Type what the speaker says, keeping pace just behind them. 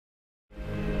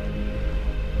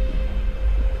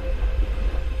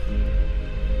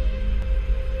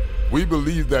We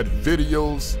believe that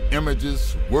videos,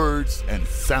 images, words, and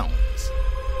sounds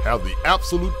have the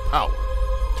absolute power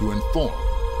to inform,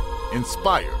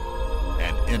 inspire,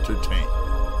 and entertain.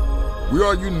 We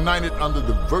are united under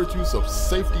the virtues of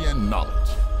safety and knowledge.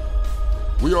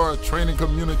 We are a training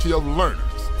community of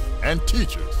learners and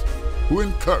teachers who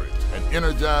encourage and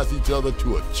energize each other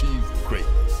to achieve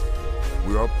greatness.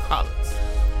 We are pilots,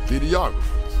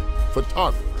 videographers,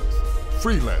 photographers,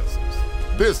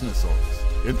 freelancers, business owners,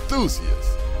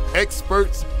 enthusiasts,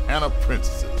 experts, and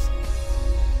apprentices.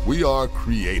 We are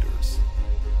creators.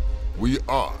 We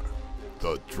are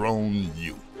the Drone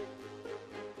U.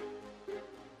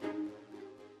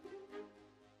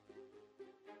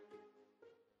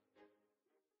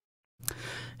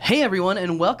 Hey everyone,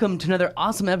 and welcome to another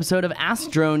awesome episode of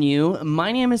Ask Drone U.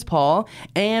 My name is Paul,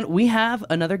 and we have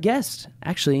another guest,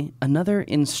 actually another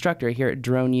instructor here at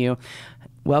Drone U.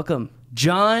 Welcome,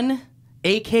 John,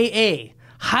 aka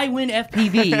High Wind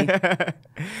FPV.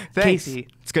 Thanks. Casey.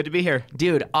 It's good to be here.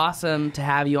 Dude, awesome to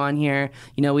have you on here.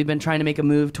 You know, we've been trying to make a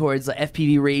move towards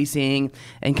FPV racing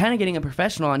and kind of getting a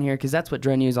professional on here because that's what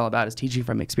Drone U is all about, is teaching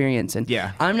from experience. And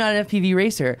yeah, I'm not an FPV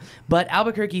racer, but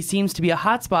Albuquerque seems to be a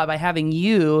hotspot by having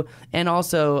you and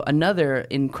also another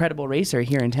incredible racer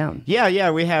here in town. Yeah,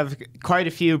 we have quite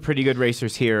a few pretty good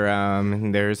racers here.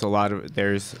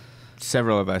 There's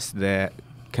several of us that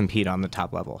compete on the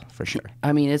top level for sure.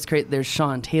 I mean, it's great. There's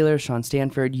Sean Taylor, Sean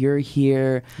Stanford. You're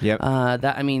here. Yep.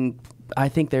 I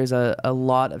think there's a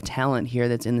lot of talent here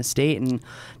that's in the state, and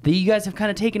you guys have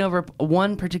kind of taken over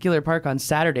one particular park on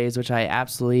Saturdays, which I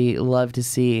absolutely love to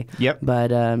see. Yep.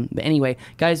 But anyway,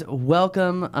 guys,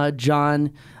 welcome,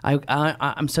 John.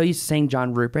 I'm so used to saying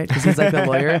John Rupert because he's like the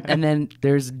lawyer, and then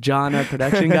there's John, our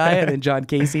production guy, and then John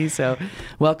Casey. So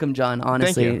welcome, John.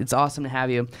 Honestly, it's awesome to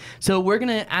have you. So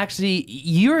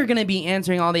you're gonna be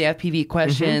answering all the FPV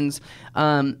questions,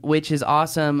 which is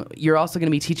awesome. You're also gonna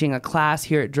be teaching a class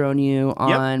here at Drone U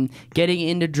on getting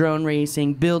into drone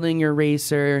racing, building your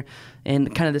racer,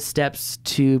 and kind of the steps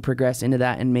to progress into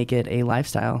that and make it a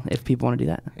lifestyle if people want to do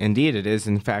that. Indeed, it is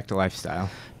in fact a lifestyle.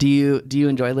 Do you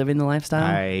enjoy living the lifestyle?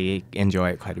 I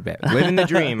enjoy it quite a bit. Living the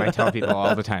dream, I tell people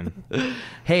all the time.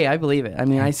 Hey, I believe it. I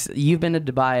mean, you've been to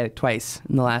Dubai twice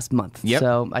in the last month,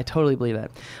 so I totally believe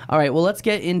that. All right, well, let's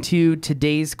get into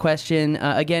today's question.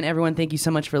 Again, everyone, thank you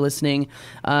so much for listening.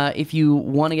 If you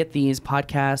want to get these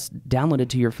podcasts downloaded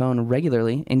to your phone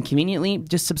regularly and conveniently,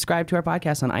 just subscribe to our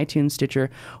podcast on iTunes,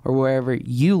 Stitcher, or wherever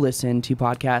you listen to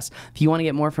podcasts. If you want to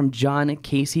get more from John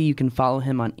Casey, you can follow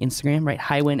him on Instagram, right?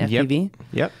 High Wind FPV.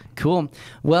 Yep. Cool.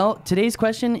 Well, today's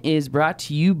question is brought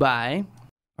to you by,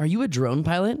 are you a drone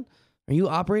pilot? Are you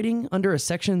operating under a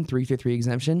Section 333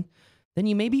 exemption? Then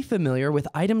you may be familiar with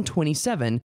Item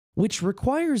 27, which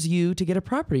requires you to get a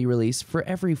property release for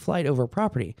every flight over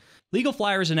property. Legal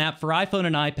Flyer is an app for iPhone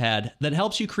and iPad that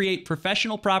helps you create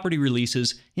professional property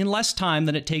releases in less time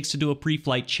than it takes to do a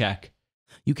pre-flight check.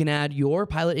 You can add your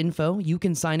pilot info, you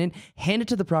can sign in, hand it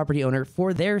to the property owner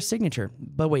for their signature.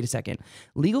 But wait a second.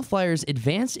 Legal Flyer's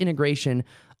advanced integration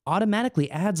automatically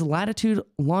adds latitude,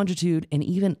 longitude, and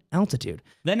even altitude.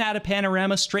 Then add a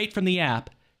panorama straight from the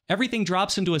app. Everything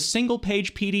drops into a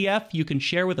single-page PDF you can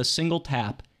share with a single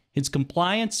tap. It's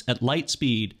compliance at light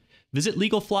speed. Visit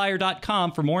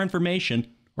LegalFlyer.com for more information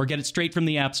or get it straight from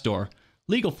the App Store.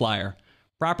 Legal Flyer.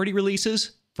 Property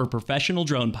releases for professional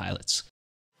drone pilots.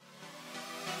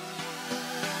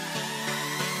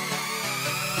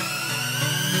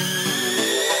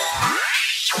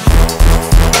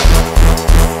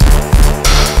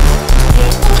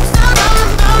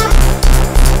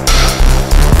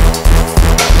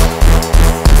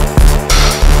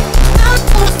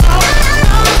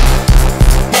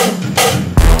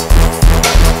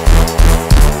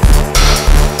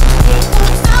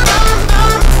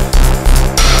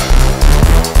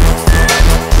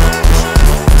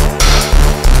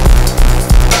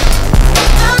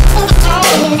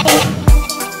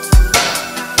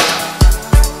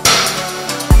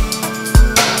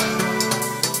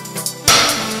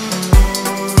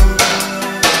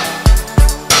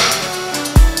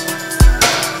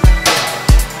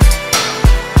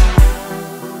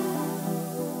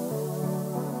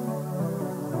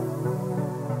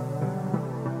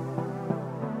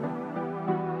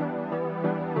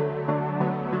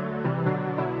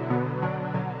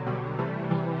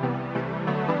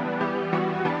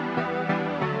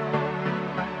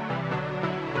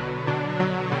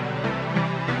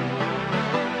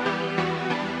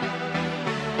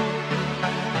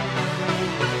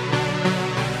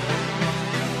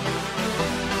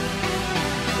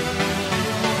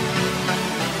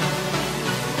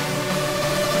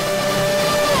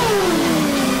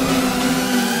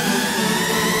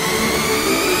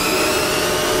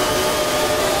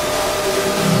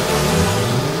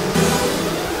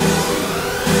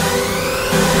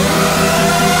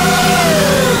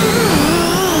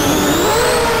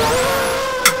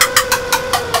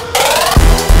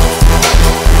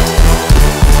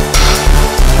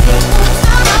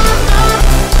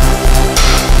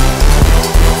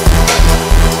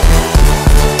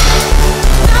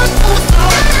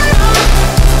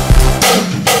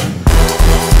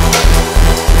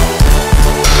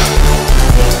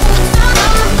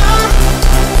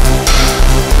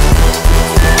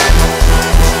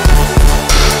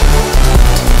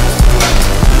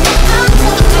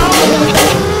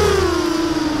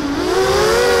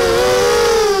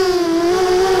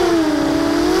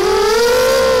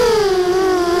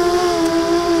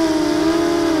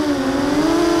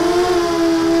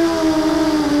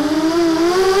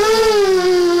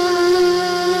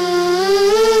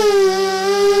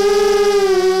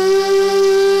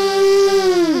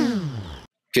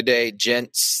 Good day,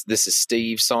 gents. This is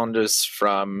Steve Saunders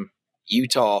from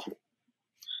Utah,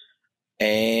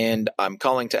 and I'm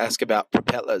calling to ask about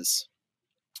propellers,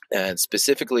 and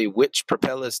specifically which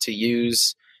propellers to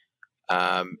use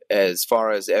as far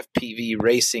as FPV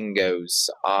racing goes.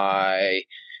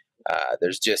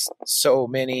 There's just so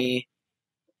many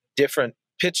different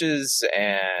pitches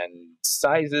and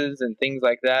sizes and things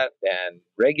like that, and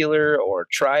regular or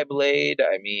tri-blade.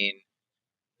 I mean,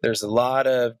 there's a lot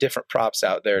of different props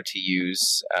out there to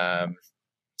use.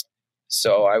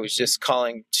 So I was just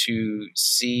calling to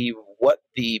see what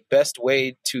the best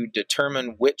way to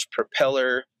determine which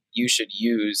propeller you should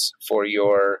use for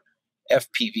your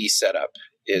FPV setup.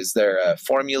 Is there a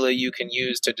formula you can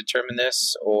use to determine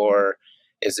this, or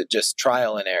is it just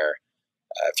trial and error?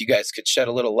 If you guys could shed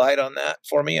a little light on that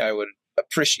for me, I would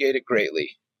appreciate it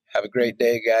greatly. Have a great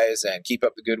day, guys, and keep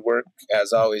up the good work.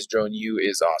 As always, Drone U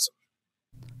is awesome.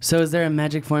 So is there a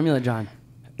magic formula, John?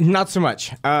 Not so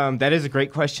much. That is a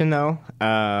great question, though.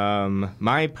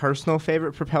 My personal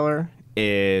favorite propeller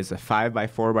is a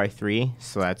 5x4x3.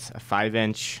 So that's a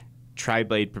 5-inch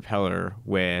tri-blade propeller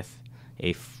with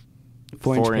a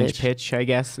 4-inch pitch, I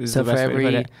guess, is so the best way to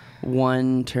put it. for every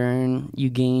one turn, you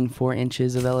gain 4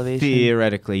 inches of elevation?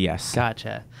 Theoretically, yes.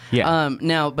 Gotcha. Yeah.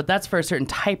 Now, but that's for a certain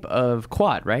type of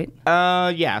quad, right?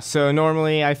 Yeah. So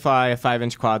normally I fly a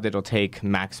 5-inch quad that'll take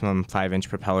maximum 5-inch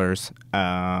propellers.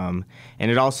 And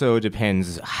it also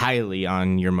depends highly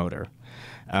on your motor.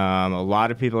 A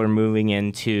lot of people are moving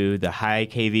into the high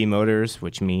kV motors,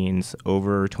 which means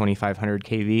over 2,500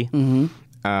 kV. Mm-hmm.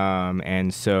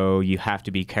 And so you have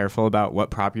to be careful about what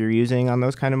prop you're using on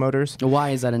those kind of motors.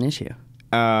 Why is that an issue?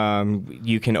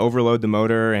 You can overload the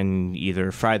motor and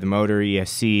either fry the motor,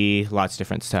 ESC, lots of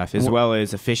different stuff, as well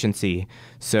as efficiency.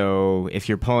 So if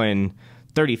you're pulling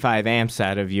 35 amps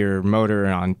out of your motor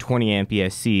on 20 amp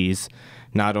ESCs,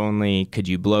 not only could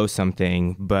you blow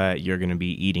something, but you're going to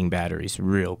be eating batteries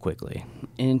real quickly.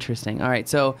 Interesting. All right.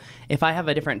 So if I have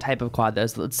a different type of quad, though,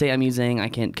 so let's say I'm using,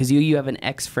 because you have an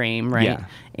X frame, right? Yeah.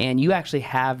 And you actually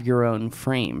have your own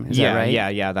frame. Is that right?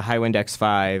 Yeah. The Highwind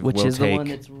X5 Which will is take... the one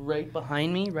that's right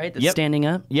behind me, right? That's Yep. standing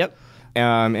up? Yep.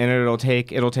 And it'll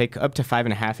take up to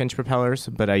 5.5-inch propellers,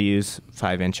 but I use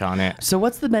 5-inch on it. So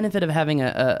what's the benefit of having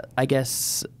a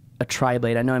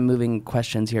tri-blade? I know I'm moving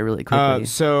questions here really quickly.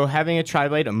 So having a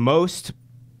tri-blade, most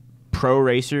pro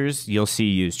racers you'll see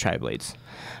use tri-blades.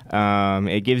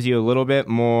 It gives you a little bit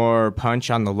more punch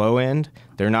on the low end.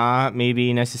 They're not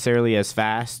maybe necessarily as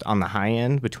fast on the high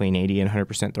end, between 80 and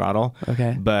 100% throttle.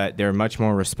 Okay. But they're much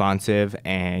more responsive,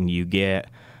 and you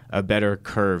get a better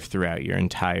curve throughout your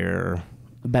entire...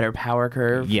 A better power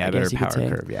curve? Yeah, I better guess you could power say.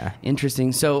 curve, yeah.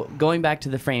 Interesting. So going back to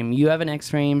the frame, you have an X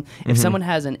frame. If someone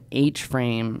has an H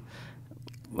frame,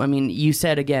 I mean, you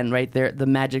said again, right there, the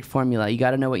magic formula. You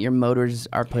got to know what your motors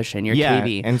are pushing, your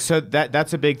kV. And so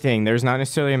that's a big thing. There's not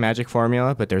necessarily a magic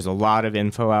formula, but there's a lot of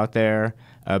info out there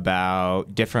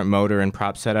about different motor and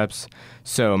prop setups.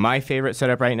 So my favorite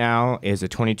setup right now is a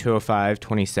 2205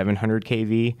 2700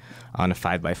 kV on a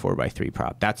 5x4x3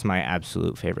 prop. That's my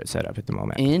absolute favorite setup at the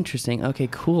moment. Interesting. Okay,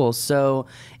 cool. So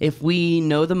if we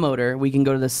know the motor, we can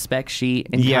go to the spec sheet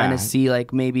and kind of see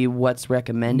like maybe what's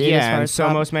recommended. Yeah, as far and as so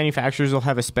prop? most manufacturers will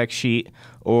have a spec sheet,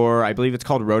 or I believe it's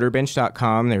called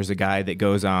rotorbench.com. There's a guy that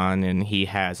goes on and he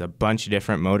has a bunch of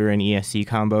different motor and ESC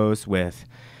combos with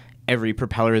every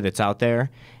propeller that's out there,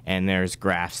 and there's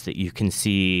graphs that you can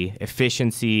see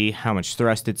efficiency, how much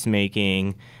thrust it's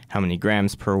making, how many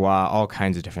grams per watt, all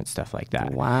kinds of different stuff like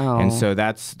that. Wow. And so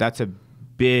that's a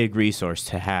big resource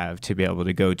to have to be able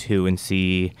to go to and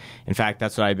see. In fact,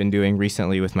 that's what I've been doing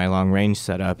recently with my long range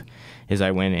setup, is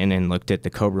I went in and looked at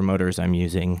the Cobra motors I'm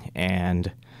using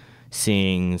and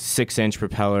seeing 6-inch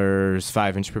propellers,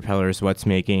 5-inch propellers, what's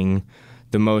making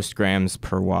the most grams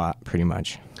per watt pretty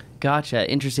much. Gotcha.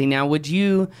 Interesting. Now, would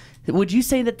you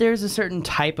say that there's a certain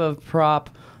type of prop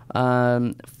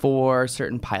for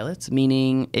certain pilots?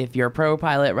 Meaning, if you're a pro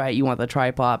pilot, right, you want the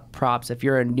tripod props. If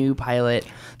you're a new pilot,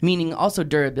 meaning also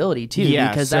durability too,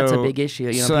 because that's a big issue.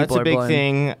 You know, so people that's a are big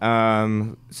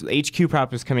thing. So HQ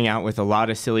Prop is coming out with a lot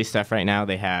of silly stuff right now.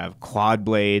 They have quad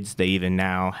blades. They even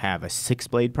now have a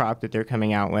 6-blade prop that they're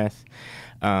coming out with.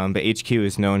 But HQ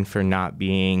is known for not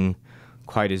being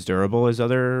quite as durable as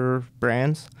other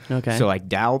brands. Okay. So like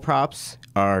dowel props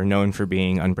are known for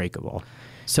being unbreakable.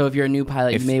 So if you're a new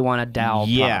pilot, you may want a dowel prop.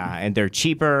 Yeah, and they're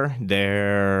cheaper.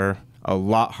 They're a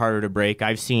lot harder to break.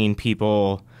 I've seen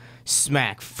people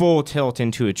smack full tilt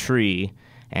into a tree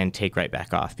and take right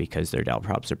back off because their dowel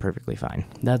props are perfectly fine.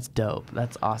 That's dope.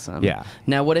 That's awesome. Yeah.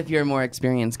 Now, what if you're a more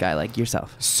experienced guy like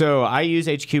yourself? So I use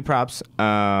HQ props.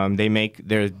 They're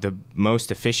the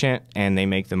most efficient and they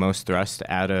make the most thrust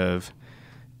out of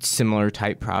similar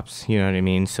type props. You know what I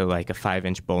mean? So like a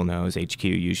 5-inch bullnose HQ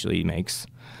usually makes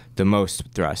the most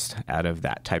thrust out of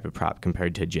that type of prop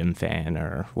compared to gym fan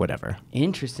or whatever.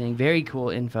 Interesting. Very cool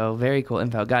info. Very cool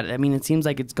info. Got it. I mean, it seems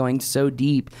like it's going so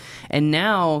deep. And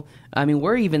now, I mean,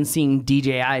 we're even seeing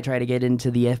DJI try to get into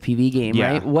the FPV game,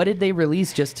 Yeah. right? What did they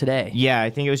release just today? Yeah, I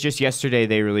think it was just yesterday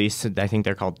they released, I think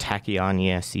they're called Tachyon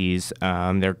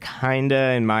ESCs. They're kind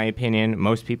of, in my opinion,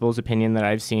 most people's opinion that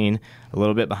I've seen, a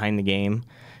little bit behind the game.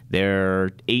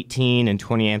 They're 18 and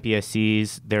 20 amp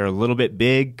ESCs. They're a little bit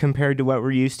big compared to what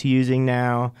we're used to using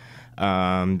now.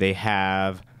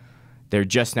 They're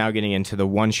just now getting into the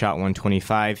one-shot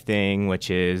 125 thing, which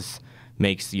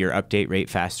makes your update rate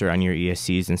faster on your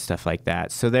ESCs and stuff like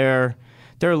that. So they're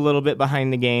a little bit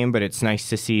behind the game, but it's nice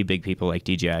to see big people like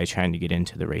DJI trying to get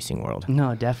into the racing world.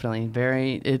 No, definitely.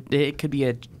 It could be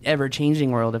a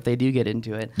ever-changing world if they do get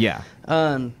into it. Yeah.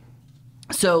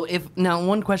 So now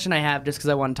one question I have, just because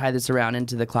I want to tie this around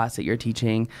into the class that you're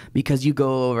teaching, because you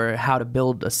go over how to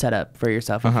build a setup for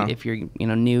yourself if you're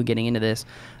new getting into this,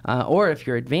 or if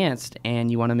you're advanced and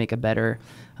you want to make a better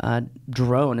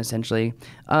drone essentially.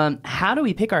 How do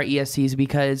we pick our ESCs?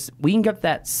 Because we can get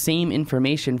that same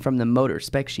information from the motor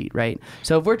spec sheet, right?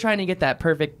 So if we're trying to get that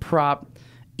perfect prop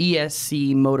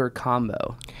ESC motor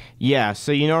combo. Yeah,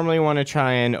 so you normally want to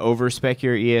try and overspec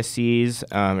your ESCs,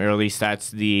 or at least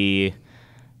that's the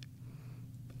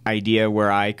idea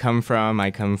where I come from. I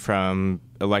come from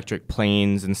electric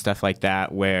planes and stuff like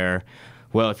that where,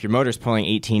 well, if your motor's pulling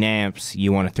 18 amps,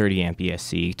 you want a 30 amp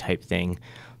ESC type thing.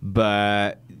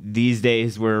 But these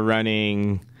days we're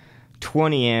running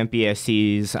 20 amp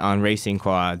ESCs on racing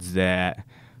quads that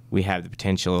we have the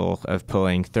potential of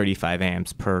pulling 35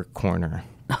 amps per corner.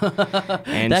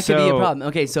 And that could be a problem.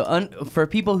 Okay, so for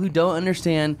people who don't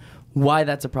understand why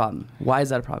that's a problem, why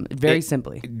is that a problem? Very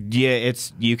simply. Yeah,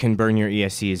 you can burn your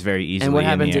ESCs very easily. And what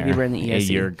happens in the if you air. burn the ESC?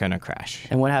 You're gonna crash.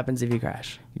 And what happens if you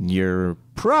crash? You're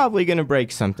probably gonna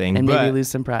break something. And maybe lose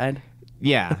some pride?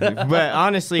 Yeah, but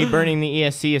honestly, burning the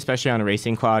ESC, especially on a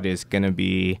racing quad, is going to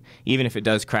be, even if it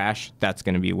does crash, that's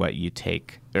going to be what you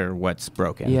take, or what's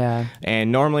broken. Yeah.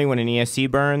 And normally when an ESC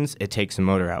burns, it takes a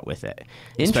motor out with it,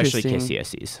 especially Interesting.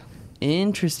 KCSCs.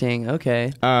 Interesting,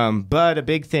 okay. But a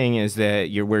big thing is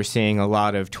that we're seeing a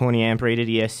lot of 20 amp rated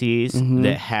ESCs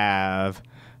that have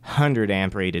 100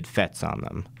 amp rated FETs on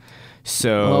them.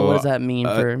 So Well, what does that mean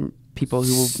for people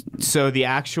who will... So the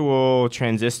actual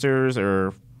transistors,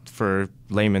 or for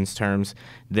layman's terms,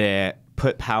 that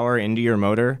put power into your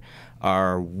motor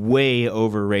are way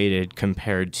overrated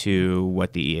compared to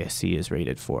what the ESC is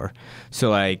rated for. So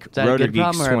like Rotor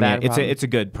Geek's 20 amps, it's a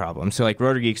good problem. So like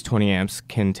Rotor Geek's 20 amps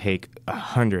can take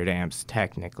 100 amps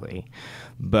technically,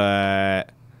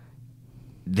 but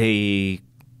at least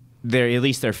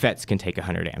their FETs can take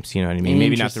 100 amps, you know what I mean?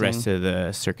 Maybe not the rest of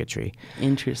the circuitry.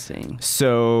 Interesting.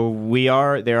 So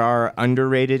there are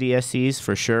underrated ESCs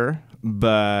for sure,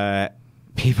 but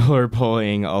people are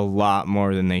pulling a lot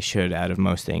more than they should out of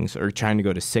most things, or trying to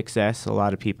go to 6S, a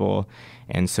lot of people.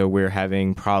 And so we're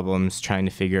having problems trying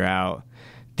to figure out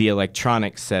the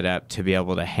electronics setup to be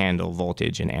able to handle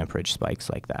voltage and amperage spikes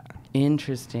like that.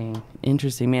 Interesting.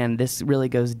 Interesting, man. This really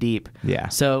goes deep. Yeah.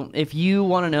 So if you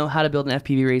want to know how to build an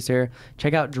FPV racer,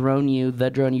 check out DroneU,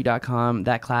 thedroneu.com.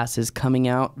 That class is coming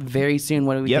out very soon.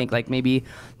 What do we think? Like maybe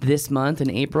this month in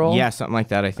April? Yeah, something like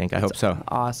that, I think. I hope so.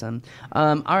 Awesome.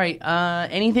 All right.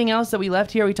 Anything else that we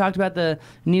left here? We talked about the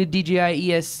new DJI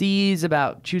ESCs,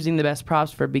 about choosing the best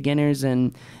props for beginners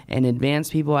and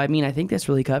advanced people. I mean, I think this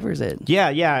really covers it.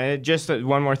 Yeah. Just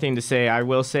one more thing to say. I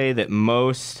will say that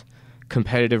most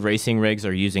competitive racing rigs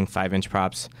are using 5-inch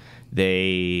props.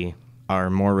 They are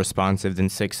more responsive than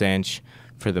 6-inch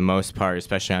for the most part,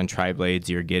 especially on tri-blades.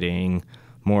 You're getting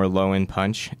more low-end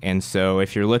punch. And so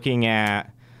if you're looking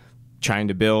at trying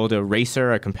to build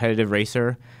a competitive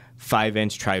racer,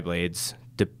 5-inch tri-blades,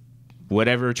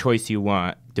 whatever choice you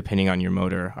want, depending on your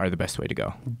motor, are the best way to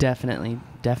go. Definitely.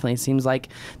 Seems like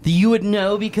you would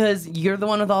know because you're the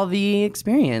one with all the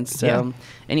experience. So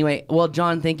anyway, well,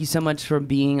 John, thank you so much for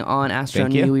being on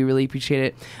AstroNew. We really appreciate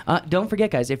it. Don't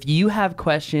forget, guys, if you have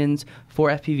questions for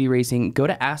FPV racing, go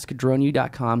to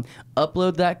askdroneu.com,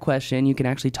 upload that question. You can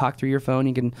actually talk through your phone.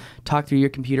 You can talk through your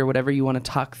computer, whatever you want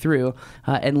to talk through,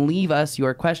 and leave us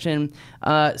your question.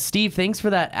 Steve, thanks for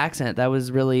that accent. That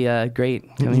was really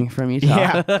great coming from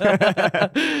Utah.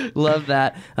 Yeah. Love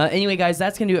that. Anyway, guys,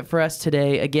 that's going to do it for us today.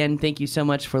 say again, thank you so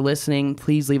much for listening.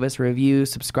 Please leave us a review,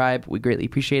 subscribe. We greatly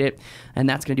appreciate it. And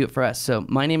that's going to do it for us. So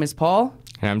my name is Paul.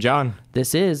 And I'm John.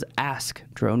 This is Ask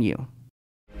Drone U.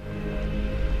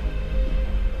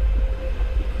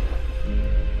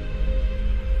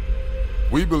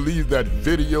 We believe that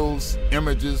videos,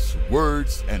 images,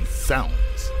 words, and sounds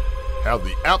have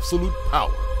the absolute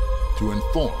power to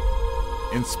inform,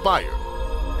 inspire,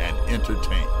 and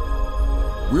entertain.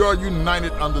 We are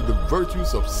united under the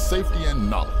virtues of safety and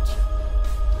knowledge.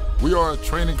 We are a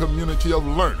training community of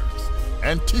learners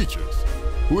and teachers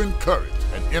who encourage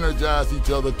and energize each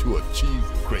other to achieve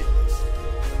greatness.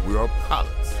 We are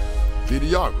pilots,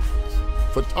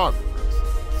 videographers, photographers,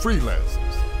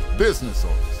 freelancers, business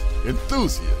owners,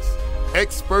 enthusiasts,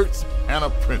 experts, and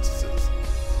apprentices.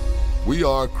 We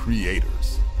are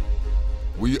creators.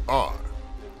 We are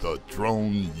the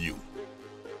Drone U.